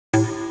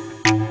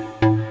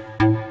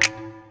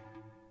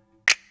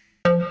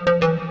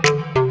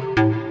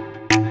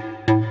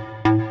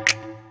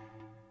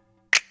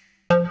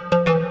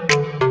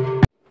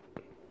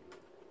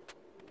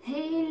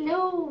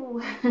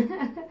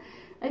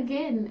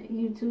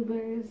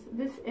YouTubers.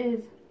 This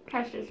is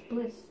Precious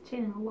Bliss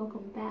channel.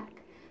 Welcome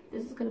back.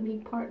 This is going to be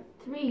part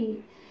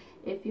 3.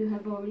 If you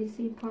have already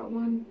seen part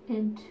 1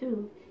 and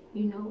 2,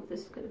 you know what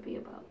this is going to be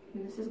about.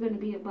 And this is going to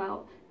be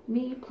about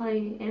me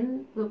playing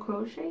in the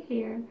crochet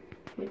hair,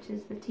 which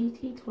is the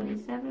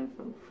TT27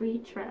 from Free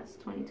Tress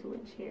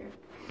 22-inch hair.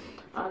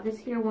 This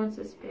hair, once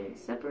it's been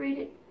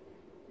separated,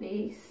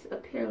 may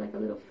appear like a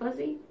little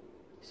fuzzy.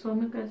 So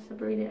I'm not going to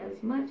separate it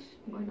as much.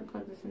 I'm going to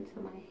plug this into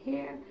my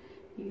hair.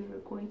 You're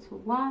going to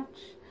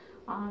watch.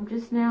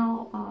 Just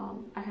now,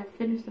 I have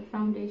finished the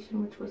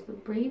foundation, which was the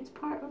braids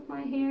part of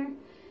my hair.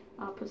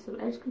 I'll put some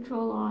edge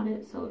control on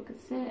it so it could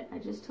sit. I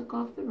just took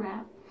off the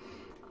wrap.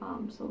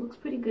 So it looks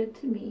pretty good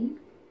to me.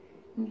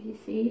 And you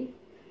see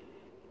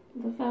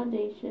the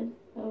foundation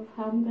of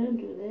how I'm going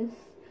to do this.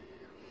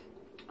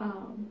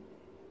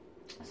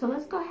 So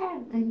let's go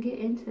ahead and get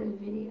into the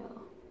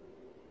video.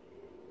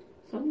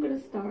 So I'm going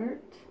to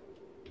start.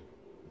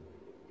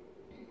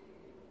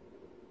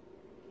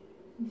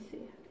 Let's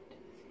see.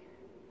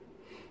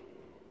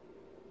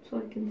 So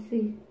I can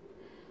see.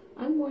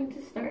 I'm going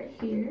to start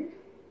here.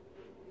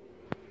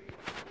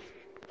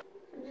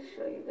 I'll just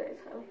show you guys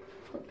how to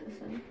put this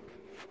in.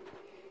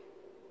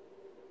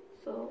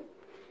 So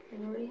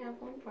I already have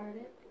one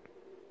parted.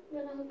 I'm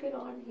going to hook it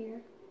on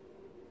here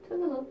to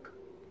the hook.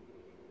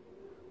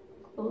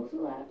 Close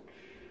the latch.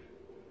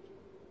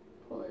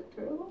 Pull it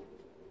through.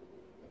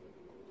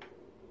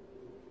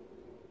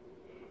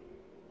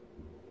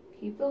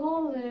 Keep the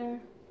hole there.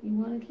 You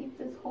want to keep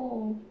this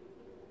hole.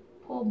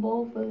 Pull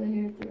both of the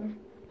hair through.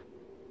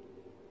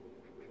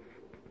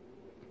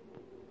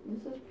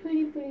 This is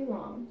pretty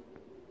long.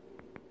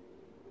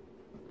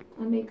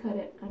 I may cut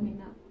it. I may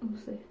not. We'll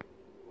see.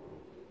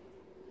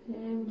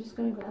 And I'm just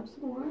going to grab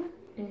some more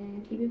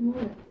and keep it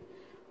moving.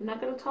 I'm not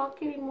going to talk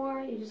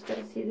anymore. You just got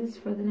to see this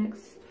for the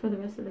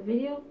rest of the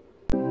video.